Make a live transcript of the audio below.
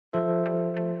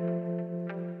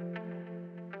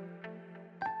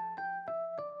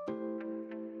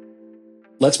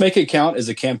Let's Make It Count is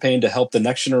a campaign to help the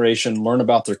next generation learn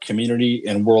about their community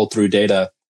and world through data.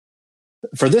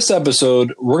 For this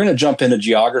episode, we're going to jump into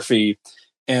geography,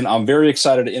 and I'm very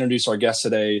excited to introduce our guest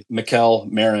today,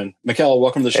 Mikkel Marin. Mikkel,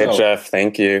 welcome to the show. Hey, Jeff.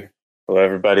 Thank you. Hello,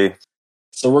 everybody.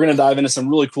 So we're going to dive into some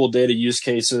really cool data use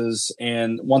cases.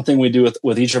 And one thing we do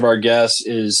with each of our guests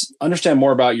is understand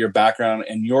more about your background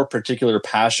and your particular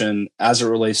passion as it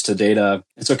relates to data.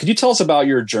 And so could you tell us about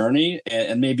your journey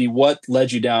and maybe what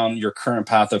led you down your current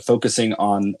path of focusing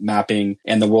on mapping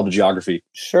and the world of geography?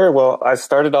 Sure. Well, I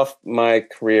started off my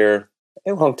career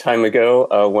a long time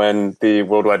ago when the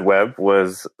World Wide Web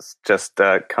was just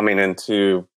coming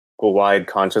into worldwide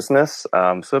consciousness.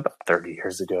 So about 30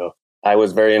 years ago. I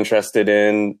was very interested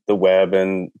in the web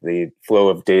and the flow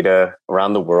of data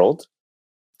around the world.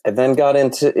 I then got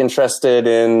interested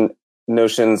in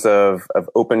notions of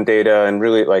open data and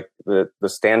really like the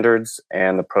standards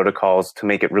and the protocols to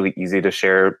make it really easy to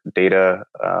share data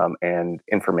and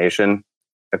information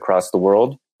across the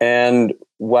world. And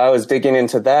while I was digging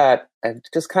into that, I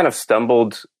just kind of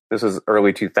stumbled, this is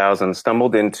early 2000s,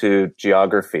 stumbled into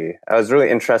geography. I was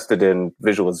really interested in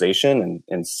visualization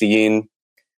and seeing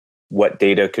what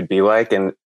data could be like,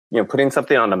 and putting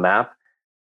something on a map.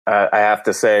 I have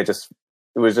to say, it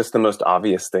was just the most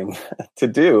obvious thing to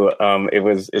do.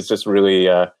 It's just really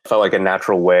felt like a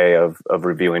natural way of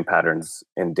revealing patterns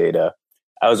in data.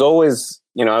 I was always,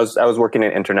 I was working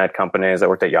in internet companies. I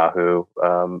worked at Yahoo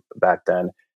back then,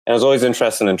 and I was always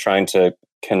interested in trying to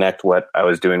connect what I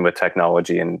was doing with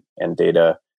technology and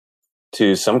data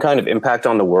to some kind of impact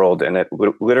on the world. And it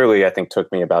literally, I think, took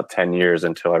me about 10 years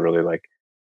until I really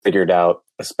figured out,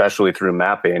 especially through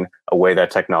mapping, a way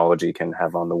that technology can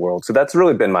have on the world. So that's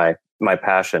really been my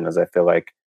passion, as I feel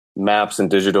like maps and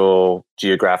digital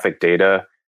geographic data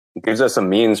gives us a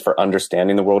means for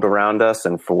understanding the world around us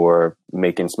and for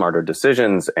making smarter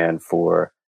decisions and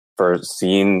for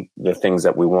seeing the things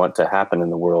that we want to happen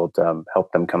in the world,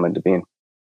 help them come into being.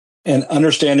 And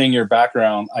understanding your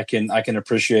background, I can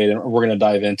appreciate, and we're going to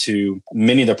dive into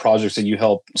many of the projects that you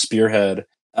help spearhead.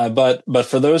 But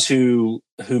for those who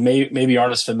maybe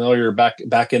aren't as familiar,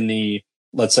 back in the,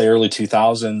 let's say, early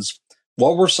 2000s,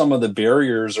 what were some of the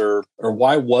barriers, or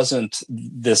why wasn't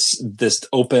this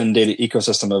open data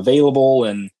ecosystem available?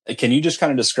 And can you just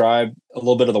kind of describe a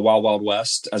little bit of the Wild Wild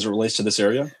West as it relates to this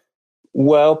area?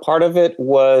 Well, part of it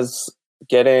was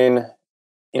getting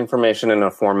information in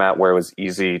a format where it was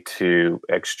easy to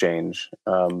exchange.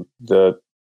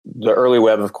 The early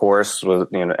web, of course, was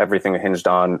everything hinged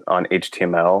on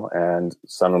HTML, and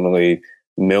suddenly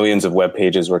millions of web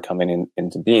pages were coming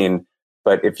into being.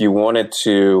 But if you wanted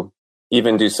to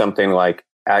even do something like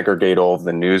aggregate all of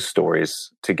the news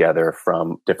stories together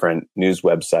from different news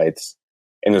websites,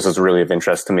 and this was really of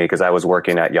interest to me because I was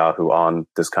working at Yahoo on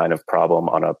this kind of problem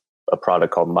on a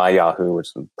product called My Yahoo, which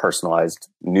is a personalized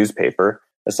newspaper,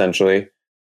 essentially.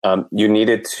 You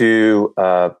needed to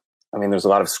there's a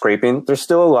lot of scraping. There's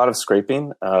still a lot of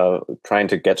scraping, trying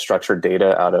to get structured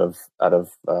data out of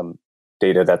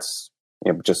data that's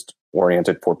just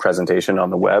oriented for presentation on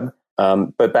the web.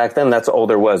 But back then, that's all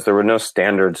there was. There were no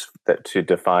standards to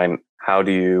define how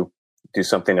do you do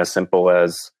something as simple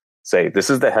as, say, this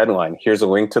is the headline. Here's a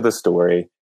link to the story,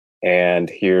 and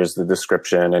here's the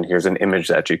description, and here's an image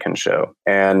that you can show.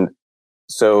 And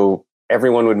so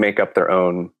everyone would make up their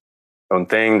own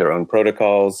thing, their own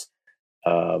protocols.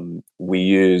 We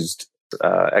used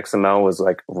XML was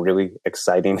like a really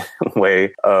exciting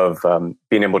way of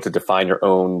being able to define your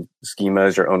own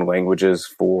schemas, your own languages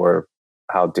for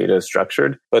how data is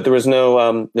structured. But there's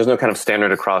no kind of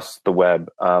standard across the web.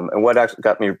 And what actually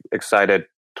got me excited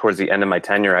towards the end of my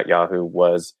tenure at Yahoo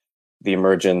was the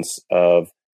emergence of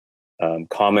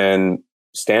common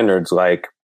standards like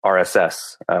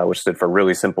RSS, which stood for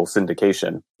really simple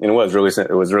syndication. And it was really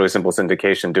simple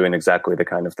syndication, doing exactly the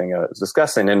kind of thing I was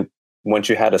discussing. And once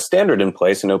you had a standard in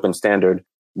place, an open standard,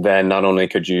 then not only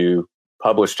could you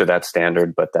publish to that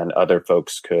standard, but then other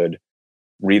folks could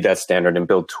read that standard and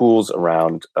build tools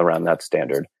around that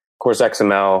standard. Of course,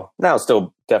 XML now is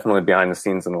still definitely behind the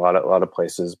scenes in a lot of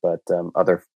places, but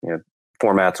other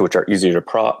formats which are easier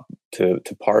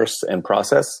to parse and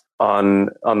process on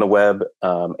the web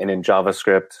and in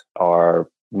JavaScript are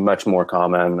much more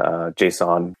common,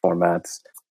 JSON formats.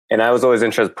 And I was always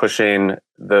interested in pushing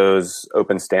those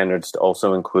open standards to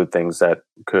also include things that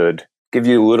could give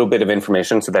you a little bit of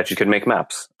information so that you could make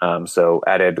maps. So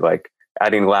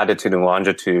adding latitude and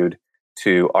longitude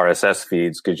to RSS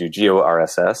feeds gives you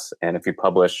GeoRSS. And if you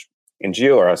publish in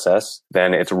GeoRSS,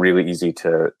 then it's really easy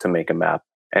to make a map.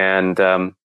 And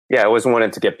I always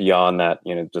wanted to get beyond that,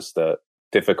 just the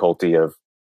difficulty of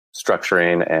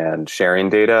structuring and sharing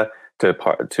data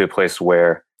to a place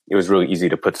where it was really easy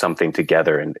to put something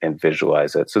together and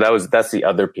visualize it. So that's the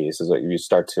other piece, is that you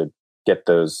start to get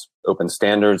those open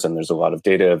standards and there's a lot of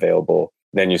data available.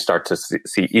 Then you start to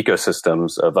see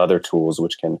ecosystems of other tools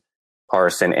which can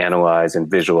parse and analyze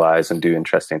and visualize and do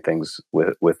interesting things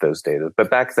with those data. But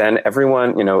back then,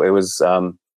 everyone, it was,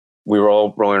 we were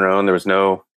all rolling our own. There was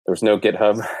no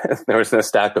GitHub. There was no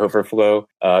Stack Overflow.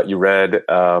 You read,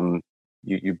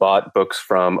 you bought books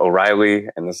from O'Reilly,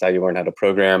 and that's how you learned how to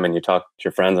program, and you talked to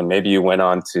your friends, and maybe you went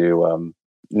on to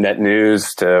Net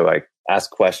News to like ask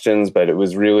questions, but it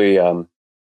was really, there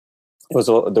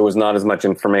was not as much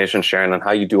information sharing on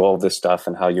how you do all this stuff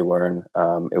and how you learn.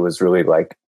 It was really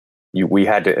like,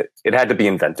 it had to be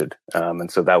invented.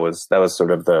 And so that was sort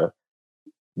of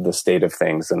the state of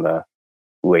things in the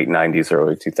late 90s,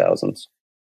 early 2000s.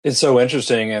 It's so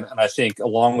interesting. And I think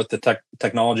along with the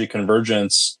technology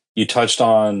convergence, you touched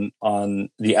on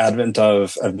the advent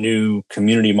of new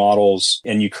community models,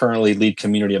 and you currently lead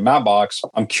community at Mapbox.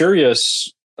 I'm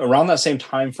curious, around that same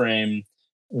time frame,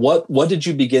 what did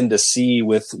you begin to see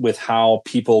with how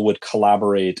people would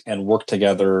collaborate and work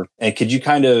together? And could you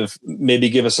kind of maybe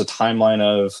give us a timeline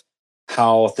of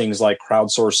how things like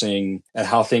crowdsourcing and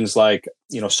how things like,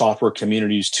 software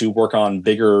communities to work on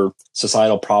bigger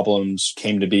societal problems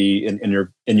came to be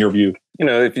in your view?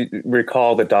 If you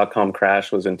recall, the dot-com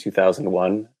crash was in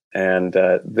 2001, and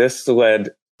this led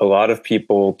a lot of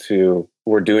people who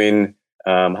were doing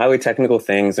highly technical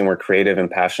things and were creative and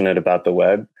passionate about the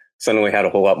web, suddenly had a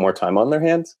whole lot more time on their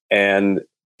hands. And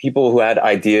people who had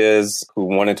ideas, who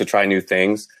wanted to try new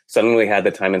things, suddenly had the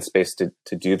time and space to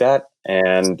do that,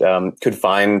 and could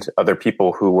find other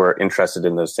people who were interested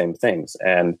in those same things.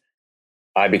 And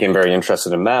I became very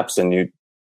interested in maps, and you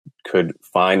could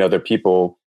find other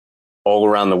people all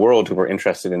around the world who were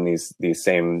interested in these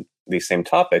same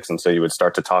topics. And so you would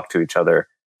start to talk to each other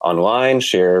online,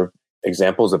 share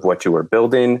examples of what you were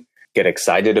building, get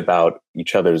excited about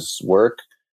each other's work,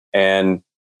 and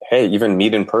hey, even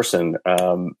meet in person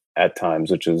at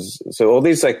times, which is, so all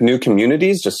these like new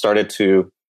communities just started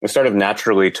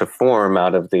naturally to form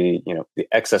out of the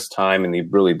excess time and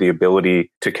the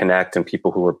ability to connect, and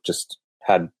people who were just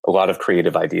had a lot of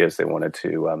creative ideas they wanted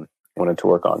to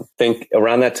work on. I think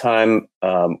around that time,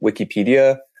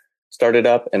 Wikipedia started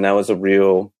up, and that was a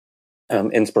real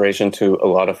inspiration to a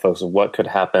lot of folks of what could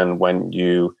happen when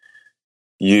you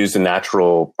use the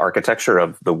natural architecture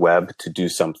of the web to do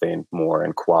something more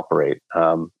and cooperate.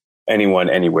 Anyone,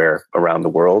 anywhere around the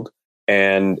world.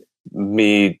 And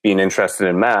me being interested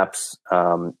in maps,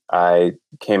 I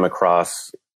came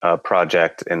across a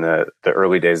project in the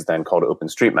early days then called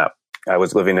OpenStreetMap. I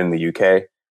was living in the UK at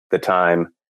the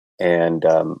time, and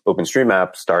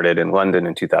OpenStreetMap started in London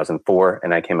in 2004,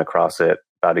 and I came across it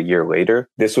about a year later.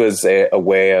 This was a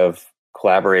way of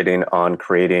collaborating on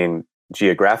creating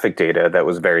geographic data that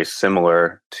was very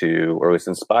similar to, or was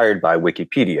inspired by,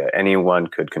 Wikipedia. Anyone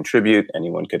could contribute,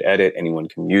 anyone could edit, anyone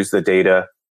can use the data.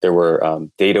 There were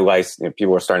data license.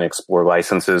 People were starting to explore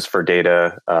licenses for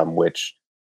data, which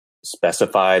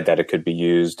specified that it could be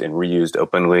used and reused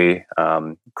openly.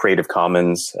 Creative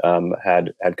Commons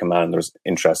had come out, and there was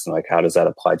interest in like, how does that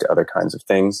apply to other kinds of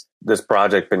things? This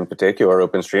project in particular,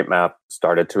 OpenStreetMap,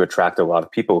 started to attract a lot of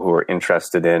people who were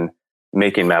interested in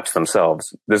making maps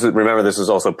themselves. Remember, this is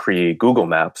also pre-Google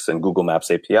Maps and Google Maps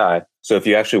API. So if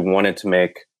you actually wanted to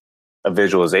make a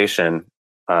visualization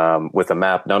with a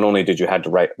map, not only did you have to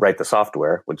write the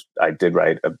software, which I did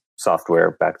write a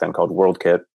software back then called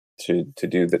WorldKit to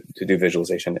do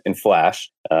visualization in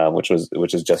Flash, which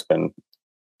has just been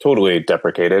totally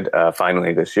deprecated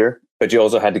finally this year. But you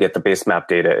also had to get the base map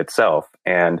data itself,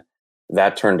 and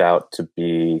that turned out to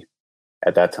be,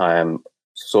 at that time,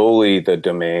 solely the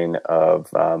domain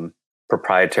of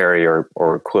proprietary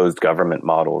or closed government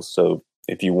models. So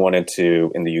if you wanted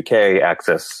to, in the UK,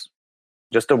 access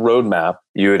just a roadmap,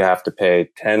 you would have to pay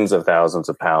tens of thousands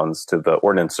of pounds to the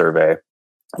Ordnance Survey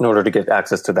in order to get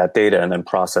access to that data and then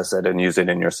process it and use it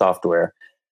in your software.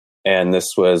 And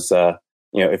this was,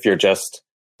 if you're just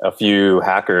a few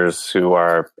hackers who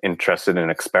are interested in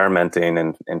experimenting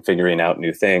and figuring out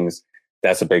new things,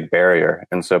 that's a big barrier.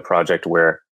 And so a project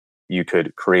where you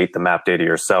could create the map data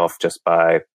yourself just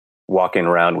by walking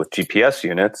around with GPS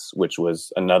units, which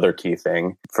was another key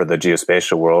thing for the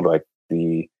geospatial world. Like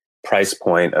the price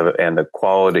point and the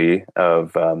quality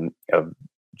of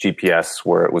GPS,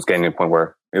 where it was getting to a point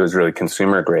where it was really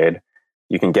consumer grade.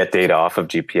 You can get data off of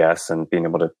GPS, and being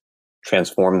able to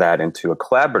transform that into a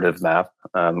collaborative map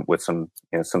with some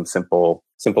simple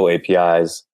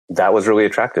APIs. That was really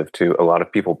attractive to a lot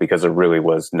of people because there really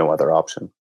was no other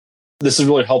option. this is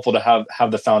really helpful to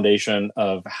have the foundation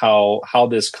of how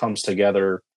this comes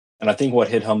together. And I think what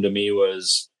hit home to me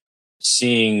was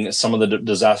seeing some of the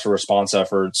disaster response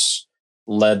efforts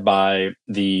led by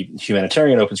the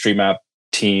humanitarian OpenStreetMap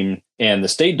team and the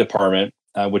State Department,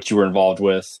 which you were involved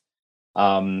with,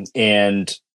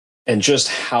 and just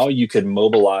how you could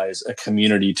mobilize a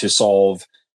community to solve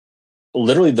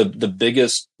literally the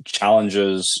biggest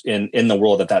challenges in the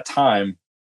world at that time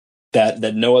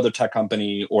that no other tech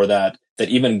company or that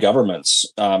even governments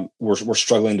were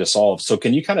struggling to solve. So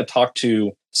can you kind of talk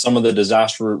to some of the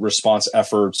disaster response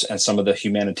efforts and some of the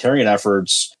humanitarian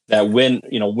efforts that when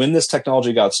this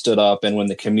technology got stood up and when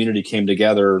the community came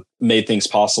together, made things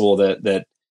possible that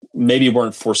maybe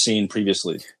weren't foreseen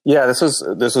previously? Yeah, this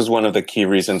was one of the key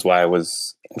reasons why I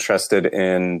was interested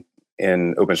in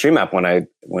OpenStreetMap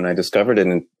when I discovered it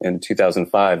in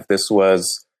 2005. This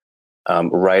was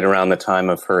right around the time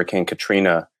of Hurricane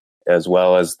Katrina, as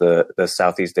well as the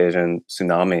Southeast Asian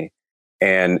tsunami,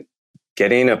 and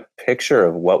getting a picture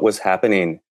of what was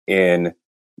happening in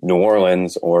New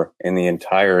Orleans or in the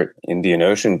entire Indian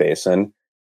Ocean basin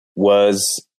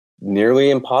was nearly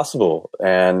impossible.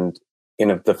 And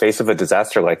in the face of a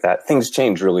disaster like that, things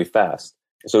change really fast.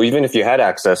 So even if you had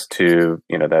access to,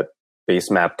 that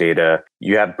base map data,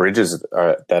 you have bridges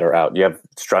that are out, you have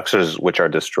structures which are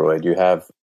destroyed, you have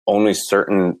only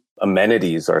certain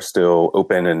amenities are still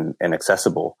open and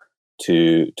accessible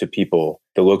to people,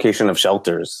 the location of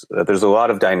shelters. There's a lot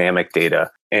of dynamic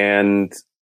data. And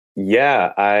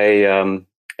yeah,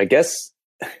 I guess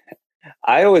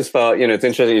I always felt, it's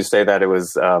interesting you say that it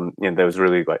was, there was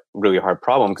really hard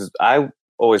problem, because I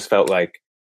always felt like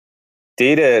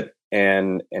data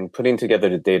and putting together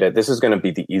the data, this is going to be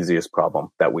the easiest problem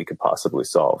that we could possibly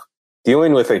solve.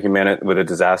 Dealing with a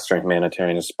disaster and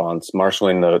humanitarian response,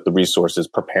 marshaling the resources,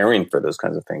 preparing for those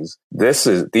kinds of things.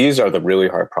 These are the really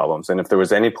hard problems. And if there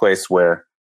was any place where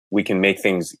we can make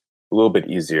things a little bit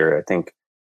easier, I think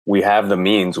we have the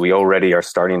means. We already are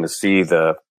starting to see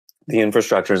the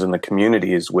infrastructures and the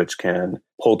communities which can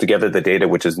pull together the data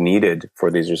which is needed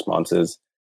for these responses.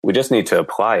 We just need to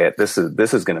apply it. This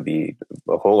is going to be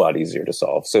a whole lot easier to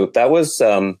solve. So that was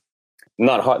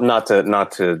not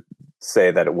to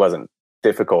say that it wasn't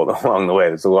difficult along the way.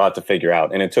 There's a lot to figure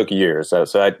out, and it took years. So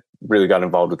I really got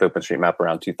involved with OpenStreetMap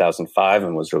around 2005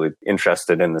 and was really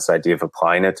interested in this idea of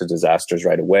applying it to disasters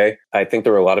right away. I think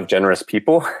there were a lot of generous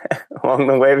people along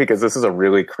the way, because this is a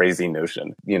really crazy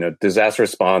notion. Disaster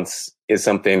response is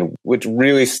something which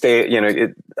really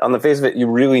on the face of it, you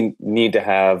really need to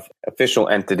have official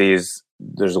entities.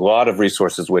 There's a lot of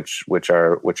resources which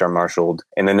are marshaled,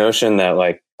 and the notion that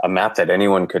like a map that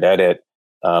anyone could edit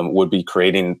would be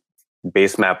creating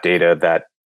base map data that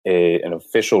an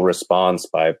official response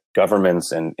by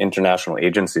governments and international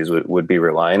agencies would be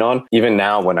relying on. Even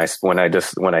now, when I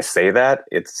say that,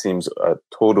 it seems a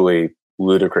totally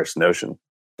ludicrous notion,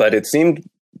 but it seemed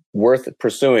worth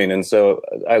pursuing. And so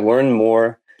I learned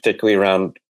more,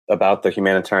 particularly about the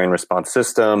humanitarian response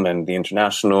system and the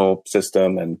international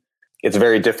system. And it's a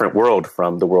very different world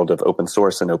from the world of open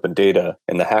source and open data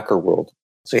and the hacker world.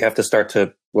 So you have to start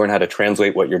to learn how to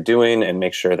translate what you're doing and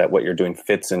make sure that what you're doing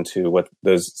fits into what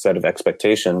those set of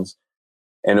expectations.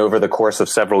 And over the course of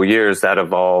several years, that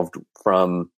evolved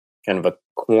from kind of a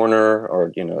corner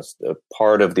or, a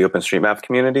part of the OpenStreetMap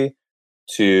community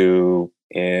to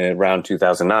around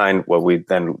 2009, what we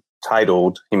then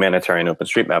titled Humanitarian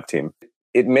OpenStreetMap Team.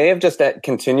 It may have just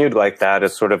continued like that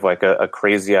as sort of like a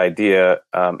crazy idea,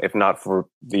 if not for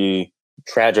the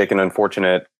tragic and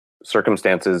unfortunate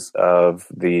circumstances of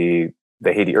the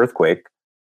Haiti earthquake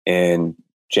in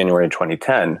January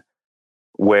 2010,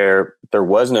 where there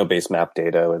was no base map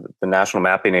data. The National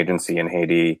Mapping Agency in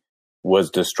Haiti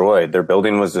was destroyed. Their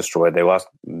building was destroyed. They lost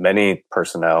many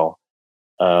personnel.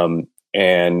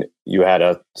 And you had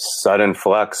a sudden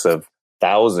flux of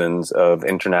thousands of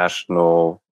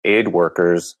international aid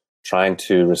workers trying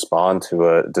to respond to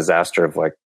a disaster of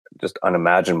like just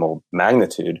unimaginable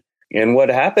magnitude. And what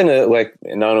happened, like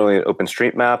not only at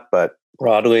OpenStreetMap, but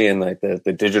broadly in like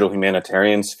the digital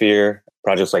humanitarian sphere,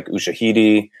 projects like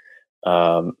Ushahidi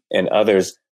and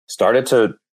others started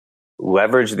to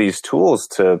leverage these tools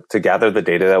to gather the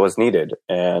data that was needed.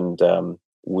 And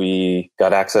we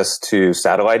got access to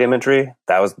satellite imagery.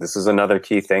 This is another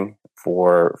key thing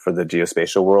for the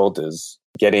geospatial world, is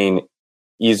getting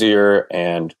easier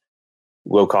and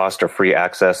low cost or free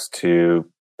access to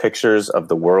pictures of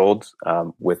the world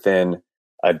within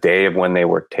a day of when they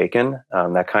were taken.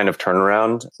 That kind of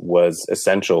turnaround was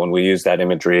essential, and we used that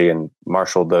imagery and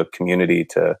marshaled the community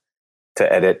to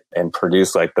edit and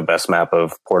produce like the best map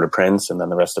of Port-au-Prince and then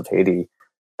the rest of Haiti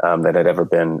that had ever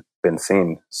been been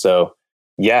seen. So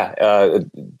yeah,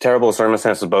 terrible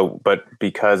circumstances, but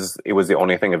because it was the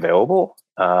only thing available,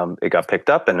 it got picked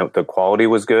up and the quality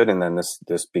was good. And then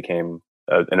this became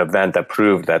an event that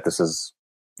proved that this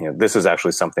is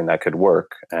actually something that could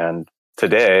work. And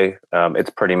today, it's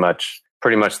pretty much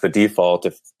the default.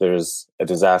 If there's a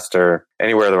disaster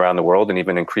anywhere around the world, and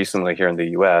even increasingly here in the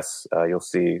US, you'll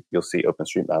see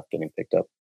OpenStreetMap getting picked up.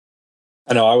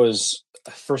 I know I was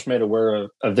first made aware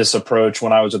of this approach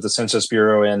when I was at the Census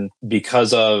Bureau, and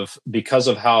because of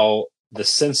how the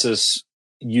census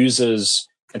uses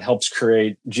and helps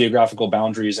create geographical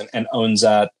boundaries and owns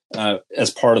that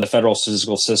as part of the federal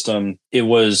statistical system, it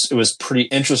was pretty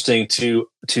interesting to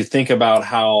think about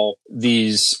how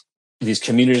these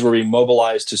communities were being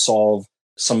mobilized to solve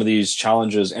some of these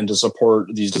challenges and to support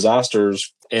these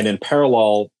disasters. And in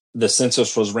parallel, the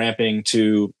census was ramping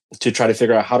to try to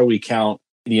figure out how do we count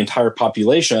the entire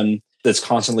population that's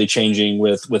constantly changing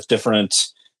with different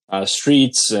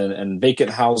streets and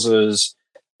vacant houses.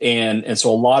 And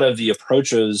so a lot of the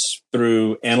approaches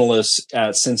through analysts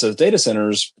at census data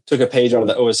centers took a page out of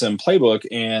the OSM playbook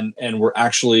and were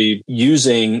actually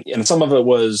using, and some of it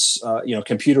was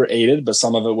computer aided, but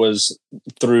some of it was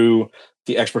through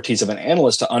the expertise of an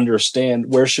analyst to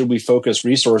understand where should we focus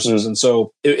resources. And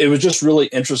so it was just really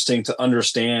interesting to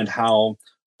understand how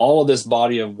all of this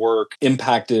body of work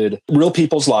impacted real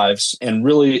people's lives and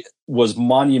really was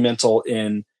monumental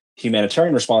in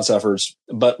humanitarian response efforts,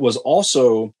 but was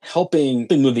also helping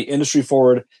move the industry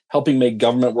forward, helping make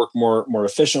government work more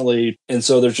efficiently. And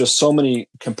so there's just so many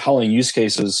compelling use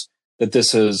cases that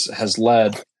this has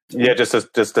led. Yeah, just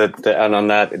to add on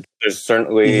that, there's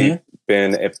certainly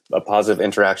been a positive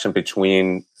interaction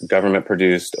between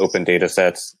government-produced open data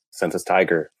sets, Census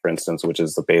Tiger, for instance, which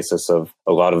is the basis of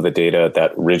a lot of the data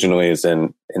that originally is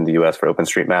in the US for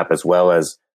OpenStreetMap, as well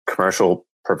as commercial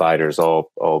providers all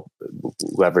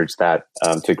leverage that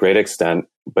to a great extent.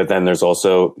 But then there's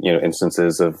also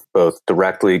instances of both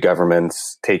directly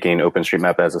governments taking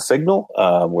OpenStreetMap as a signal,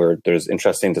 where there's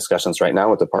interesting discussions right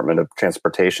now with the Department of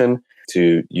Transportation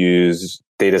to use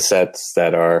data sets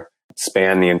that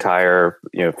span the entire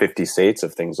 50 states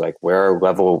of things like where are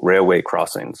level railway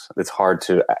crossings. It's hard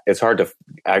to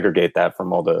aggregate that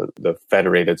from all the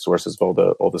federated sources of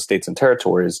all the states and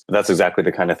territories. That's exactly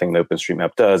the kind of thing that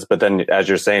OpenStreetMap does. But then, as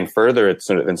you're saying further, it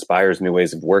sort of inspires new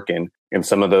ways of working, and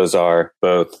some of those are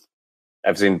both.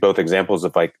 I've seen both examples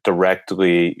of like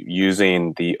directly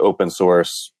using the open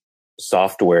source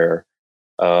software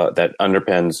that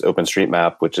underpins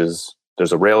OpenStreetMap, which is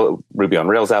there's a Ruby on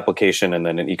Rails application and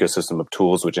then an ecosystem of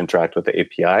tools which interact with the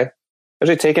API.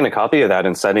 Actually taking a copy of that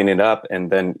and setting it up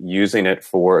and then using it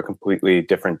for a completely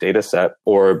different data set,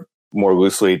 or more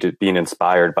loosely being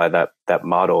inspired by that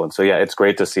model. And so, yeah, it's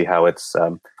great to see how it's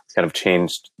kind of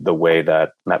changed the way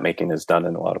that map making is done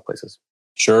in a lot of places.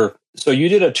 Sure. So you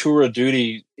did a tour of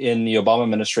duty in the Obama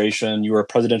administration. You were a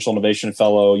presidential innovation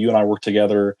fellow. You and I worked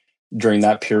together during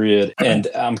that period. And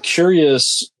I'm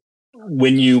curious,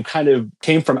 when you kind of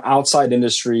came from outside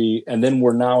industry and then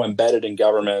were now embedded in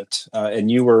government, and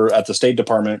you were at the State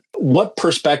Department, what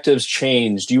perspectives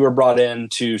changed? You were brought in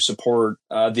to support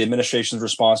the administration's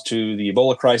response to the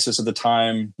Ebola crisis at the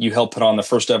time. You helped put on the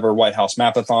first ever White House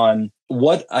Mapathon.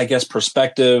 What, I guess,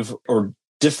 perspective or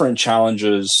different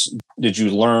challenges did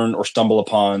you learn or stumble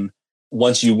upon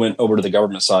once you went over to the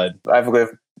government side? I've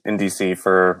lived in DC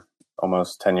for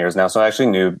almost 10 years now, so I actually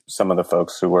knew some of the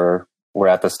folks who were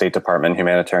at the State Department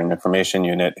Humanitarian Information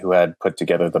Unit who had put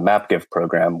together the MapGive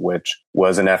program, which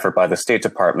was an effort by the State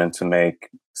Department to make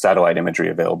satellite imagery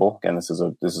available. Again, this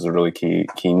is a really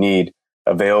key need,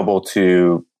 available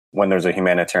to when there's a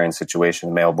humanitarian situation,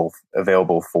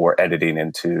 available for editing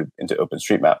into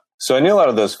OpenStreetMap. So I knew a lot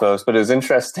of those folks, but it was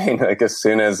interesting. Like as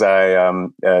soon as I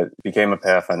became a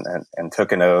PIF and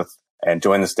took an oath and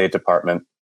joined the State Department,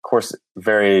 of course,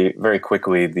 very very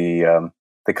quickly the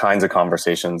kinds of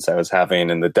conversations I was having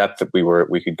and the depth that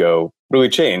we could go really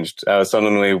changed. I was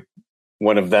suddenly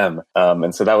one of them,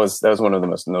 and so that was one of the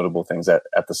most notable things at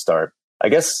the start. I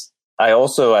guess I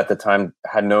also at the time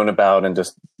had known about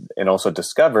and also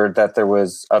discovered that there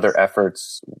was other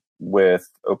efforts with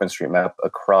OpenStreetMap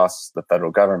across the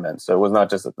federal government. So it was not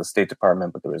just at the State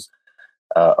Department, but there was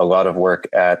a lot of work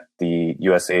at the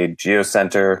USAID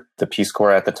GeoCenter. The Peace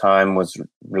Corps at the time was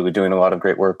really doing a lot of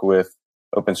great work with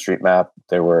OpenStreetMap.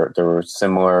 There were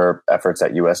similar efforts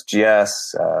at USGS,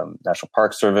 National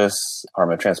Park Service,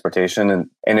 Department of Transportation,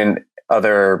 and in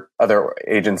other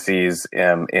agencies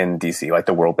in DC, like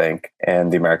the World Bank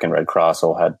and the American Red Cross,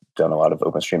 all had done a lot of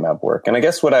OpenStreetMap work. And I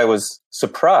guess what I was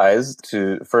surprised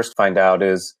to first find out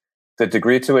is the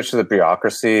degree to which the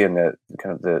bureaucracy and the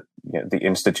kind of the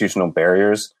institutional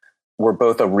barriers were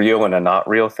both a real and a not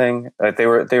real thing. They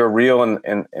were real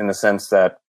in the sense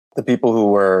that the people who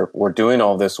were doing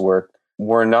all this work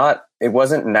it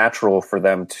wasn't natural for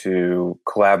them to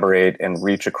collaborate and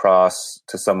reach across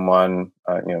to someone,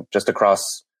 just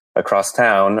across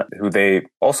town who they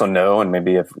also know and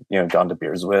maybe have, gone to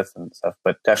beers with and stuff,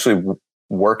 but to actually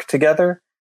work together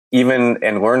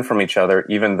and learn from each other,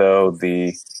 even though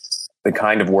the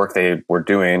kind of work they were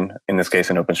doing, in this case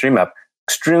in OpenStreetMap,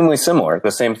 extremely similar,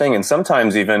 the same thing. And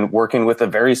sometimes even working with the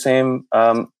very same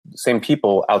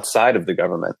people outside of the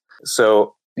government.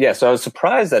 So I was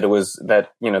surprised that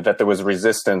that there was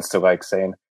resistance to like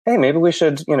saying, hey, maybe we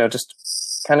should,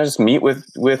 just meet with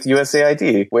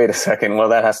USAID. Wait a second. Well,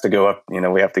 that has to go up,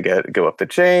 we have to go up the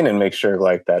chain and make sure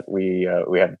like that we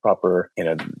have proper,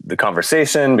 the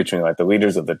conversation between like the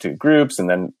leaders of the two groups and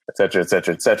then et cetera, et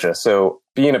cetera, et cetera. So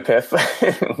being a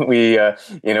PIF, we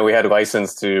had a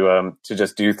license to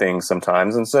just do things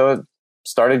sometimes. And so it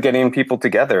started getting people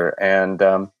together and,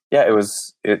 it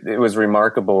was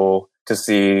remarkable to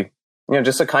see,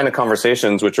 just the kind of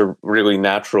conversations which are really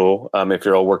natural if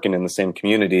you're all working in the same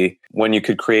community. When you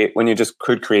could create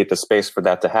the space for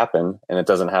that to happen, and it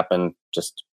doesn't happen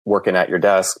just working at your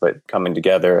desk, but coming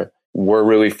together, were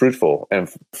really fruitful. And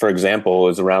for example, it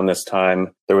was around this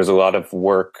time there was a lot of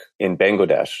work in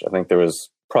Bangladesh. I think there was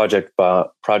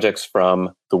projects from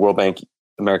the World Bank,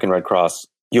 American Red Cross,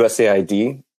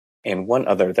 USAID, and one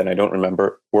other that I don't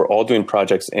remember, were all doing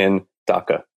projects in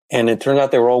Dhaka. And it turned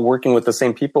out they were all working with the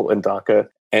same people in Dhaka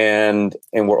and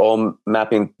we're all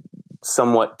mapping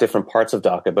somewhat different parts of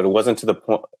Dhaka, but it wasn't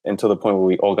until the point where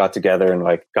we all got together and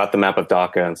like got the map of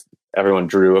Dhaka and everyone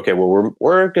drew, okay, well,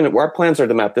 our plans are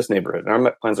to map this neighborhood and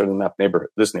our plans are to map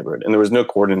this neighborhood. And there was no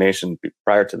coordination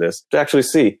prior to this to actually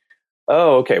see,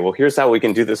 oh, okay, well, here's how we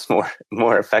can do this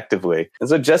more effectively. And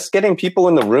so just getting people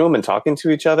in the room and talking to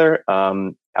each other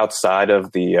outside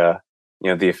of the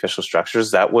official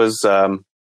structures, that was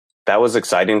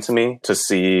exciting to me to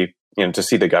see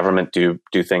the government do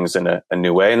things in a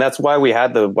new way. And that's why we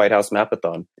had the White House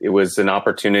Mapathon. It was an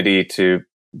opportunity to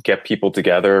get people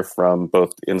together from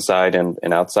both inside and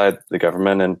outside the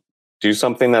government and do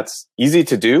something that's easy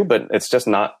to do, but it's just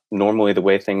not normally the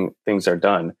way things are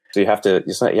done. So you have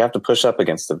to push up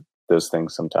against those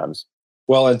things sometimes.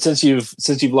 Well, and since you've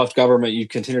left government, you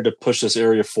continue to push this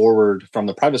area forward from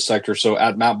the private sector. So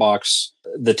at Mapbox,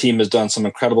 the team has done some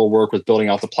incredible work with building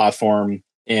out the platform.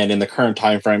 And in the current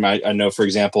timeframe, I know, for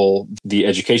example, the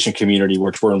education community,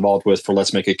 which we're involved with for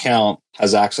Let's Make It Count,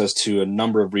 has access to a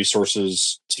number of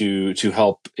resources to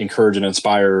help encourage and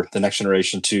inspire the next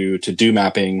generation to do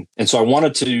mapping. And so I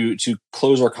wanted to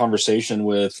close our conversation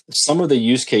with some of the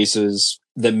use cases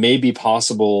that may be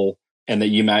possible and that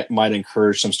you might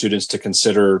encourage some students to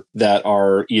consider that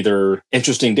are either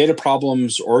interesting data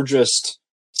problems or just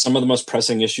some of the most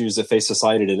pressing issues that face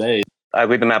society today. I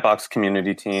lead the Mapbox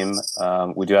community team.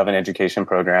 We do have an education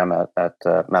program at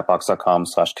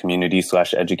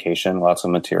mapbox.com/community/education, lots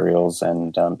of materials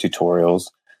and tutorials.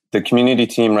 The community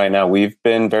team right now, we've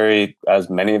been as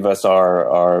many of us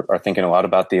are thinking a lot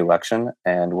about the election,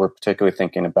 and we're particularly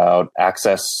thinking about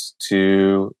access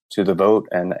to the vote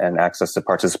and access to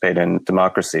participate in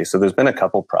democracy. So there's been a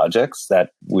couple projects that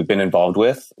we've been involved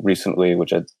with recently,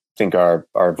 which I think are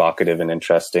evocative and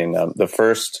interesting. The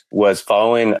first was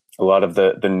following a lot of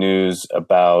the news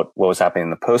about what was happening in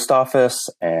the post office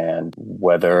and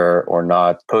whether or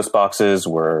not post boxes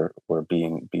were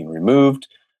being removed.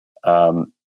 A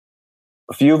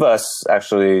few of us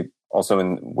actually also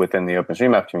within the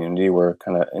OpenStreetMap community were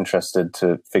kind of interested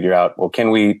to figure out, well,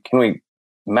 can we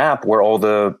map where all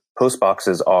the post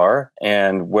boxes are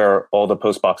and where all the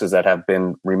post boxes that have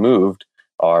been removed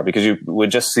are? Because you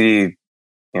would just see,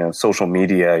 social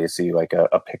media, you see like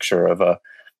a picture of a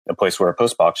place where a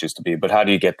post box used to be, but how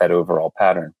do you get that overall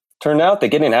pattern? Turned out that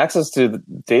getting access to the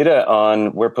data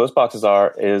on where post boxes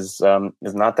are is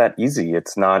not that easy.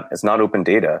 It's not open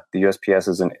data. The USPS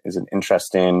is an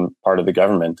interesting part of the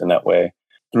government in that way.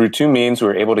 Through two means, we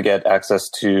were able to get access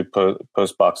to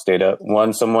post box data.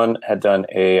 One, someone had done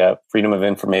a Freedom of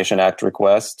Information Act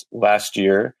request last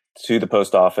year to the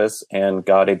post office and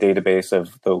got a database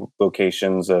of the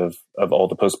locations of all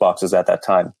the post boxes at that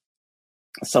time.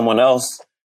 Someone else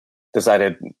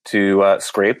decided to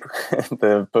scrape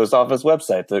the post office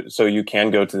website. So you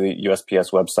can go to the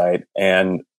USPS website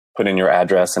and put in your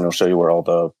address and it'll show you where all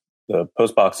the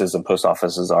post boxes and post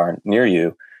offices are near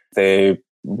you. They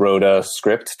wrote a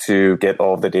script to get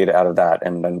all of the data out of that.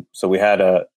 And then, so we had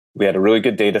a really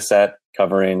good data set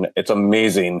covering, it's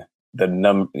amazing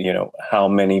how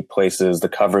many places, the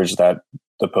coverage that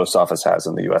the post office has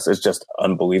in the US. It's just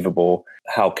unbelievable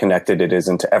how connected it is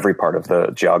into every part of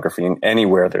the geography. And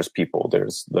anywhere there's people,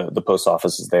 there's the post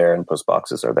office is there and post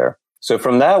boxes are there. So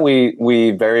from that,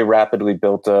 we very rapidly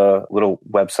built a little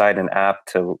website and app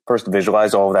to first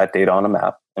visualize all of that data on a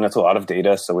map. And it's a lot of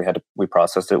data. So we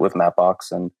processed it with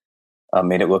Mapbox and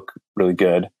made it look really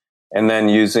good. And then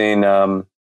using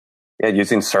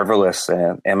serverless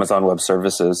and Amazon Web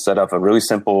Services, set up a really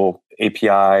simple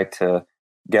API to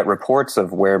get reports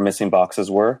of where missing boxes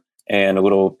were, and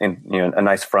a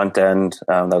nice front end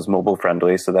that was mobile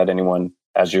friendly, so that anyone,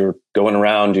 as you're going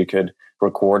around, you could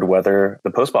record whether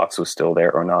the post box was still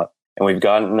there or not. And we've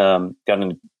gotten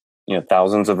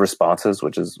thousands of responses,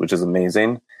 which is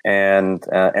amazing, and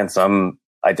some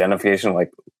identification,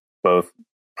 like both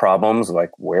problems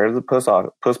like where the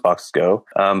post boxes go,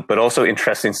 but also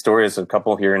interesting stories. A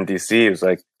couple here in DC, it was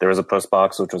like there was a post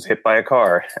box which was hit by a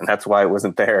car, and that's why it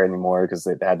wasn't there anymore, because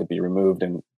it had to be removed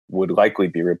and would likely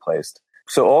be replaced.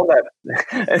 So all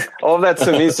that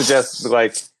to me suggests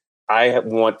like I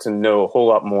want to know a whole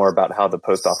lot more about how the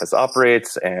post office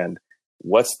operates and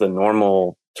what's the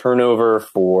normal turnover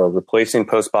for replacing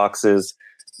post boxes.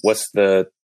 What's the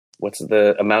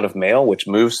amount of mail which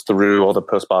moves through all the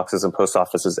post boxes and post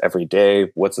offices every day?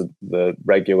 What's the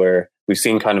regular? We've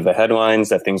seen kind of the headlines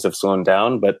that things have slowed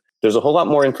down, but there's a whole lot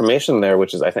more information there,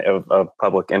 which is, I think, of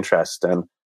public interest. And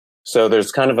so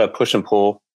there's kind of a push and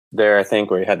pull there, I think,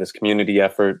 where you had this community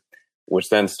effort, which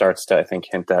then starts to, I think,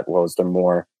 hint at, well, is there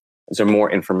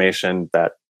more information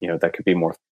that, that could be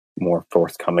more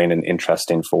forthcoming and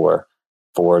interesting for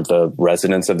the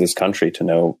residents of this country to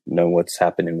know what's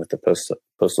happening with the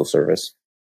postal service.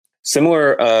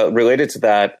 Similar, related to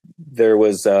that, there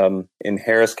was in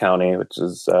Harris County, which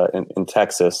is in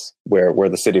Texas, where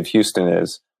the city of Houston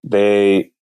is. There's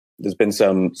been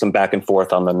some back and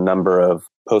forth on the number of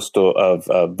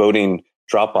voting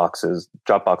drop-box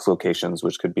locations,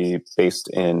 which could be based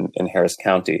in Harris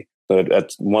County. So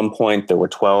at one point, there were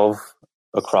 12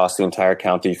 across the entire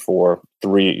county for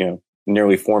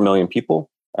nearly 4 million people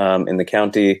in the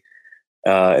county.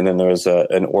 And then there was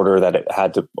an order that it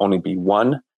had to only be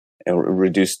one, and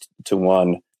reduced to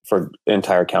one for the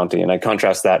entire county. And I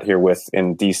contrast that here with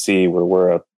in DC, where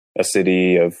we're a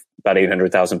city of about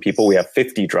 800,000 people. We have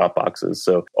 50 drop boxes.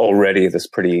 So already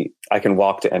I can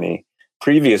walk to any.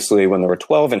 Previously, when there were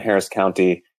 12 in Harris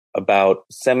County, about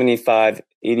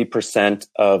 75-80%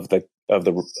 of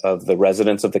the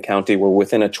residents of the county were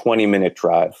within a 20-minute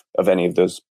drive of any of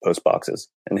those post boxes.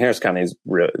 And Harris County is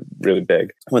really, really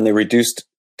big. When they reduced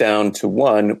down to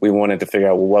one, we wanted to figure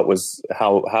out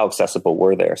how accessible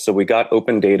were there. So we got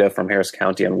open data from Harris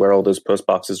County on where all those post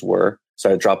boxes were,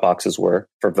 drop boxes were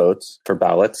for votes, for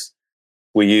ballots.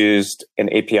 We used an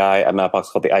API at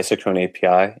Mapbox called the Isochrone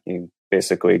API. You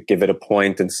basically give it a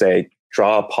point and say,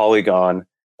 draw a polygon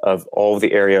of all of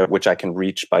the area which I can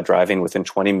reach by driving within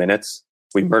 20 minutes.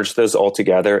 We merged those all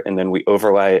together, and then we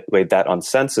overlaid that on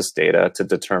census data to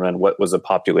determine what was a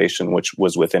population which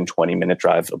was within 20-minute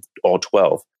drive of all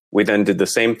 12. We then did the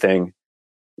same thing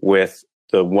with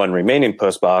the one remaining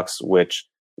post box, which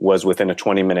was within a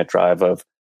 20-minute drive of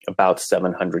about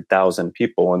 700,000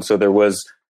 people. And so there was,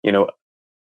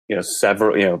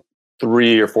 several,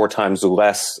 3 or 4 times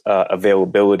less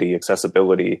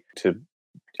accessibility to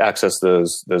access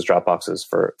those drop boxes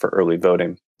for early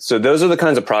voting. So those are the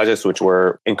kinds of projects which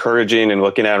we're encouraging and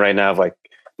looking at right now. Like,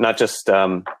 not just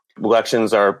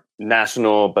elections are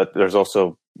national, but there's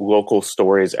also local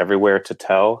stories everywhere to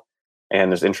tell,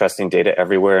 and there's interesting data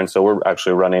everywhere. And so we're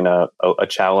actually running a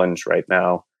challenge right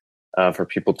now for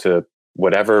people to,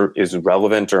 whatever is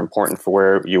relevant or important for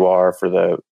where you are for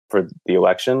the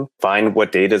election, find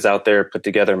what data is out there, put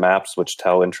together maps which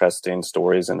tell interesting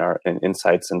stories and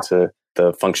insights into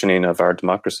the functioning of our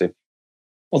democracy.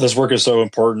 Well, this work is so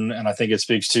important, and I think it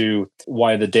speaks to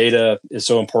why the data is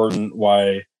so important,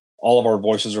 why all of our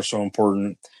voices are so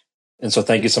important. And so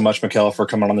thank you so much, Mikhail, for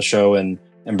coming on the show and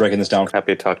breaking this down.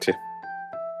 Happy to talk to you.